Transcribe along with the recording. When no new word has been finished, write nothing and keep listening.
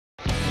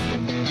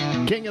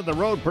King of the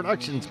Road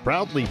Productions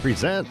proudly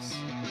presents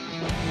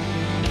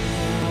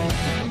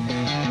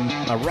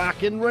a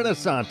rockin'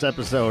 renaissance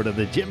episode of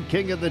the Jim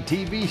King of the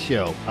TV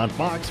show on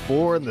Fox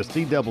 4 and the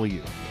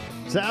CW,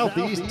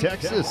 Southeast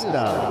Texas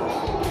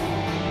style.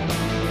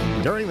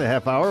 During the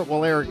half hour,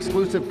 we'll air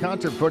exclusive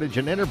concert footage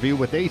and interview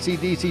with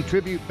AC/DC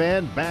tribute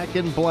band Back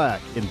in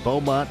Black in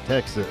Beaumont,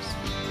 Texas.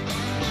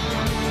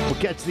 We'll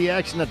catch the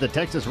action at the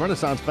Texas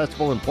Renaissance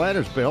Festival in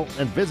Plantersville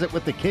and visit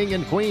with the King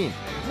and Queen.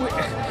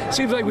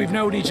 Seems like we've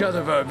known each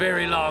other for a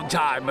very long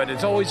time, but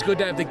it's always good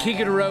to have the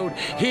King of the Road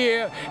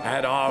here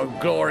at our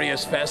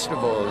glorious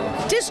festival.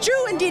 'Tis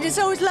true indeed. It's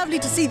always lovely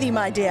to see thee,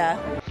 my dear.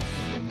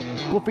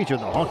 We'll feature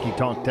the Honky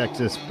Tonk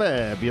Texas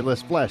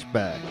Fabulous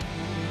Flashback.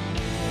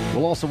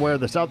 We'll also air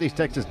the Southeast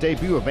Texas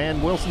debut of Ann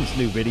Wilson's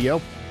new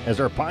video as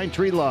our Pine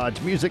Tree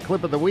Lodge music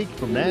clip of the week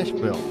from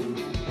Nashville.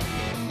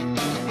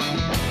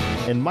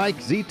 And Mike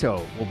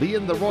Zito will be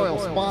in the Royal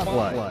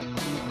Spotlight.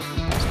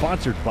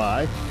 Sponsored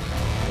by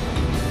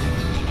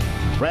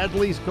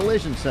Bradley's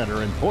Collision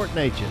Center in Port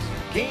Neches.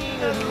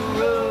 King of the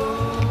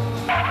Road.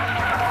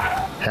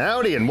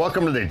 Howdy, and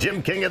welcome to the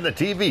Jim King of the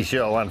TV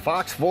show on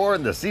Fox 4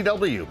 and the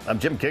CW. I'm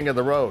Jim King of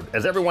the Road.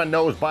 As everyone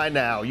knows by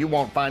now, you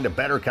won't find a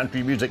better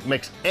country music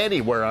mix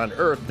anywhere on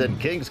earth than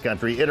King's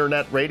Country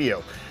Internet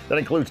Radio. That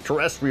includes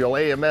terrestrial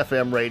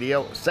AM/FM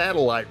radio,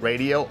 satellite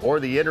radio,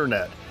 or the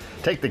internet.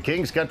 Take the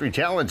King's Country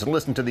Challenge and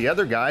listen to the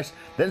other guys,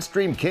 then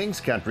stream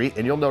King's Country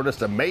and you'll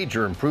notice a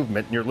major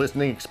improvement in your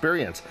listening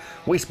experience.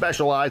 We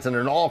specialize in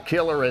an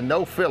all-killer and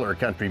no-filler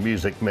country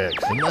music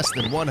mix. In less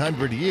than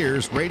 100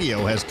 years,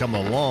 radio has come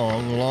a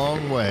long,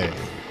 long way.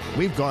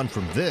 We've gone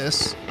from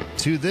this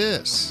to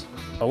this.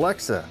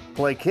 Alexa,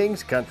 play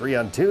King's Country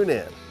on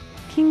TuneIn.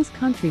 King's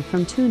Country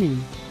from TuneIn.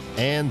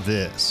 And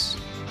this.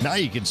 Now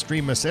you can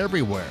stream us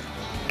everywhere.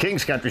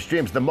 King's Country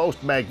streams the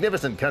most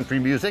magnificent country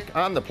music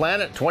on the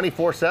planet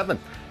 24/7.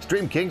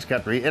 Stream King's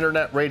Country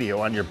Internet Radio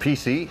on your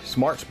PC,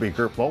 smart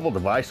speaker, mobile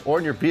device, or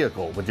in your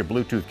vehicle with your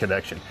Bluetooth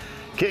connection.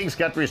 King's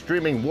Country is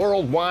streaming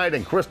worldwide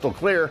and crystal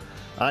clear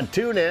on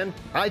TuneIn,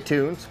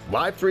 iTunes,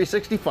 Live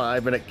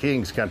 365, and at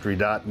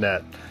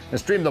kingscountry.net. And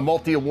stream the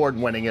multi-award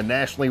winning and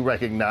nationally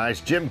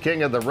recognized Jim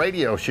King of the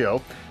Radio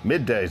Show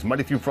middays,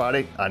 Monday through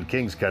Friday on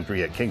King's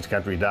Country at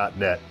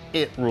kingscountry.net.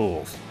 It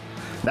rules.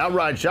 Now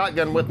ride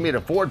shotgun with me to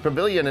Ford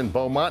Pavilion in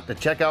Beaumont to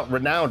check out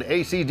renowned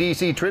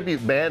AC/DC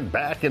tribute band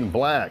Back in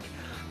Black.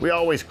 We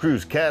always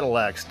cruise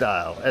Cadillac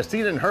style, as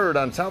seen and heard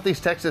on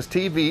Southeast Texas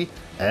TV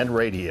and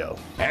radio.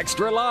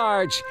 Extra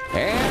large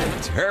and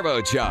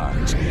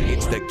turbocharged.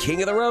 It's the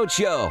King of the Road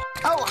Show.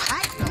 Oh,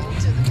 hi,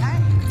 to the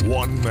time.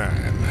 One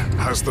man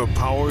has the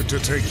power to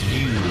take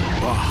you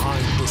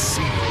behind the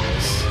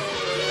scenes.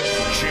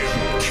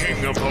 Jim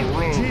King of the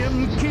Road.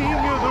 Jim King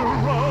of the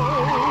Road.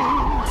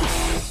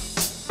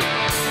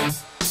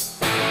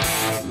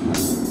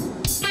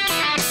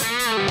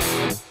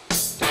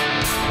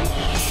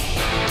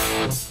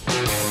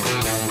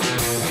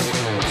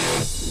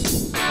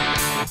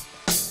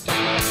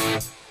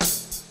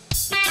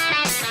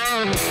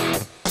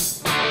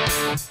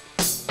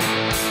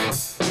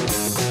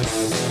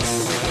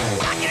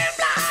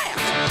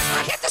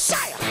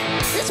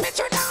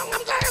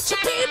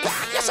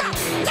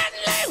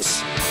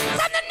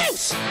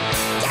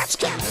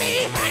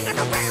 Hanging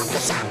around,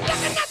 cause I'm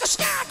looking at the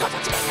sky, cause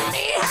it's making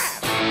me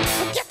happy.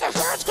 Get the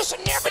herds, cause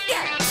I'm never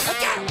dead. I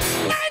got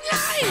 9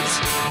 lives,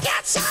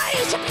 got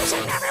size,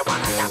 abusing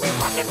everyone, and I'll be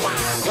fucking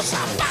wild, cause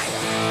I'm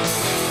fire.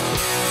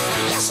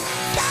 Yes, I'm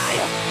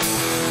fire.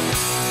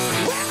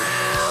 Well,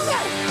 out.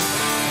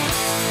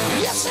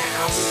 Yes,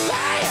 I'm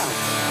fire.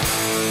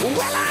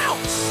 Well, out.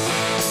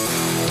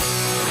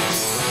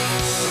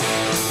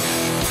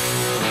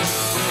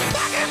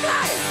 Back in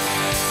life.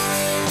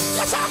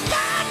 Yes, I'm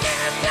back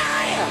in life.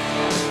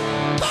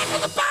 Back to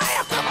the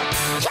fire, come on.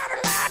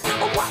 Cadillac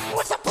 #1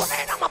 with the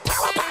bullet on my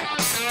power pack.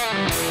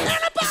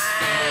 And a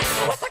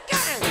bang with the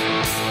gun.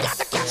 Got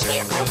to catch me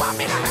if they want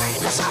me to hang.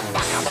 Cause I'm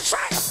back on the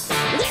trail.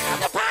 Lean on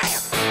the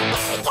fire.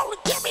 They ain't gonna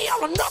get me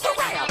on another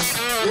rail.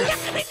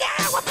 Look at me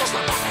now, I'm just a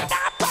man and I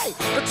pay.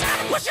 But try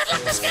to push it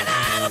like this, get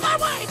out of my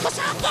way. Cause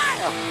I'm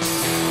fire.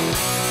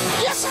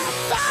 Yes, I'm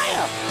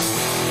fire.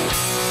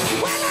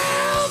 Well,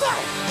 over.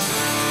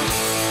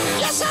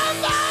 Yes, I'm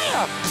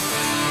fire.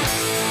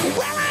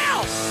 Well,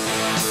 out.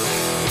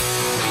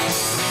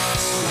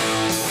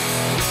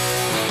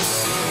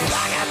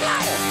 Back and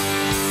play.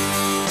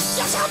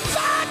 Yes, I'm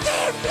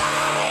fucking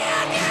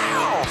playing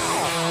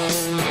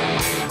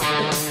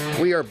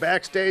now. We are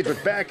backstage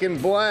with Back in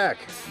Black.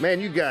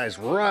 Man, you guys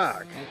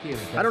rock. Thank you.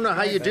 I don't know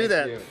how you do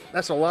that.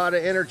 That's a lot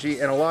of energy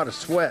and a lot of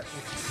sweat.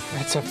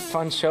 It's a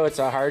fun show. It's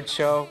a hard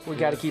show. We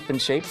got to keep in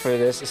shape for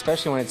this,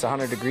 especially when it's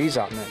 100 degrees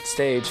out on that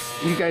stage.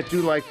 You guys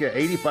do like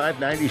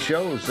 85, 90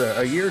 shows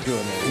a year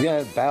doing this. Yeah,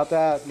 about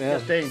that, man.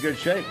 You stay in good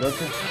shape, don't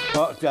you?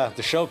 Well, yeah,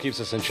 the show keeps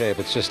us in shape.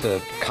 It's just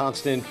a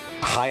constant,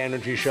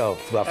 high-energy show.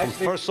 From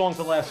first song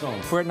to last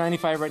song. We're at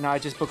 95 right now. I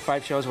just booked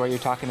 5 shows while you're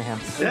talking to him.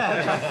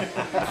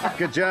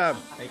 Good job.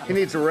 He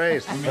needs a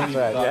raise. That's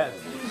right, yeah.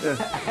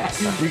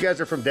 You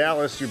guys are from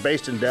Dallas. You're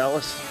based in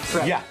Dallas?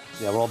 Yeah.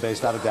 Yeah, we're all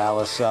based out of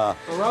Dallas. We're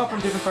all from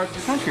different parts of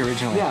the country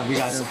originally. Yeah, we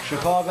got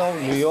Chicago,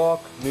 New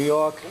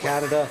York,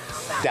 Canada,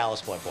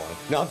 Dallas boy.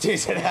 No, I'm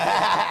teasing. He's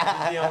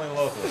the only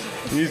local.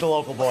 He's the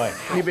local boy.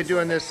 You've been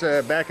doing this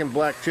Back in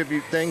Black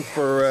tribute thing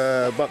for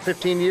about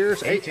 15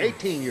 years?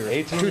 18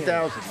 years.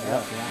 2000.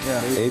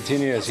 Yeah.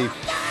 18 years.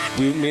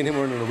 Me and him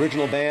were in an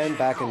original band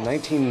back in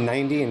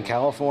 1990 in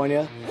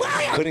California.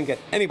 Couldn't get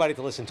anybody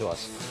to listen to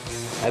us.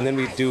 And then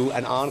we'd do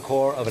an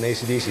encore of an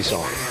AC/DC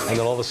song. And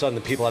then all of a sudden, the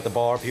people at the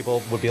bar,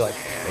 people would be like,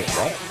 "Wait,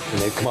 what?" And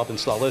they'd come up and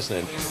start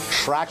listening.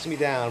 Tracks me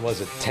down,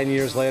 was it 10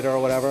 years later or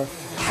whatever?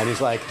 And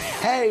he's like,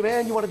 "Hey,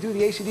 man, you want to do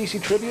the AC/DC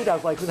tribute?" I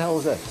was like, "Who the hell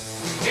is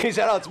this?" He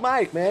said, "Oh, it's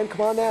Mike, man.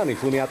 Come on down." He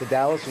flew me out to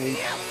Dallas, and we've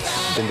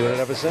been doing it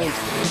ever since.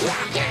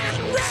 Rock and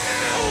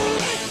roll,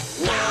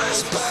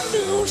 noise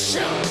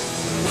pollution.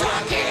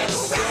 Rock and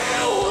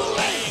roll,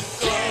 ain't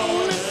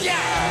gonna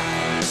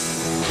die.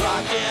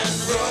 Rock and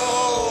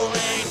roll,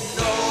 ain't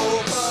no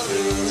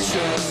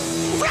pollution.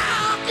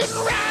 Rock and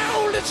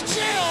roll, it's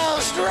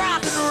just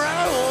rock and roll.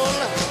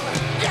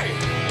 Yeah.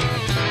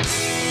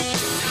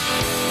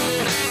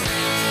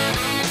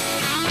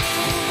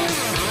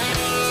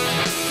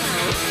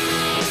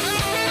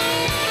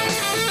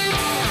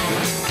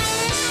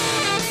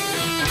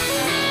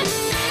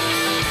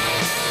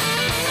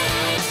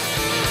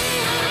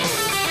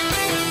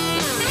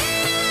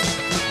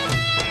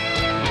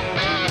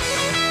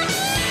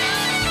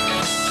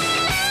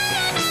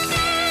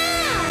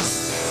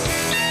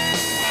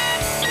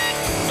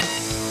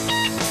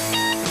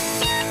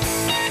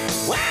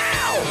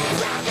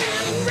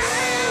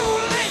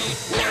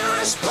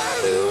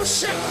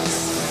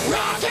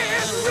 Rock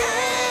and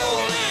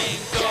roll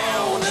ain't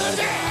gonna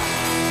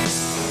die.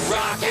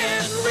 Rock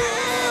and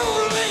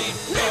roll ain't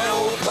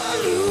no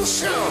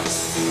pollution.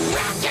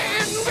 Rock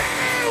and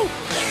roll,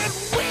 it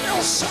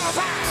will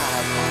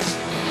survive.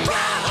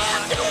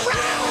 Rock and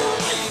roll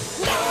ain't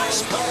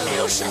noise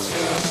pollution.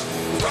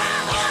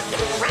 Rock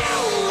and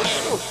roll,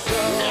 it will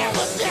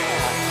never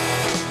die.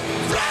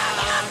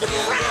 Rock and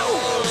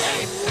roll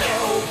ain't no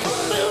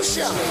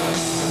pollution.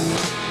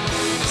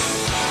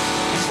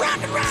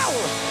 Rock and roll!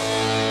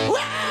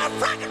 Well,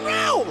 rock and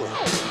roll!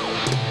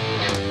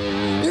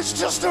 It's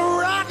just a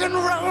rock and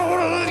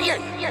roll! Yeah.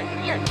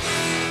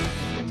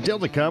 Still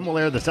to come, we'll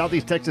air the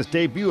Southeast Texas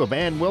debut of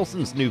Ann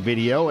Wilson's new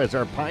video as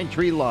our Pine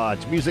Tree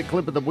Lodge music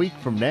clip of the week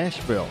from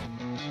Nashville.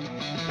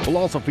 We'll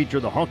also feature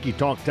the Honky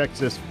Tonk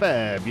Texas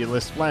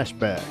Fabulous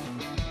Flashback.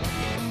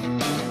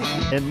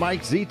 And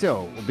Mike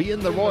Zito will be in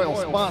the Royal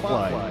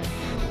Spotlight.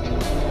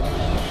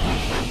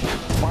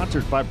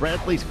 Sponsored by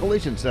Bradley's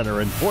Collision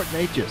Center in Fort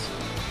Neches.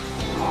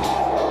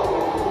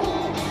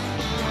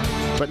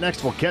 But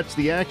next we'll catch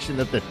the action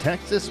at the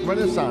Texas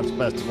Renaissance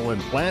Festival in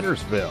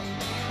Plantersville.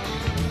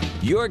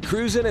 You're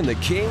cruising in the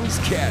King's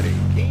Caddy.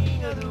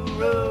 King of the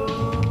road.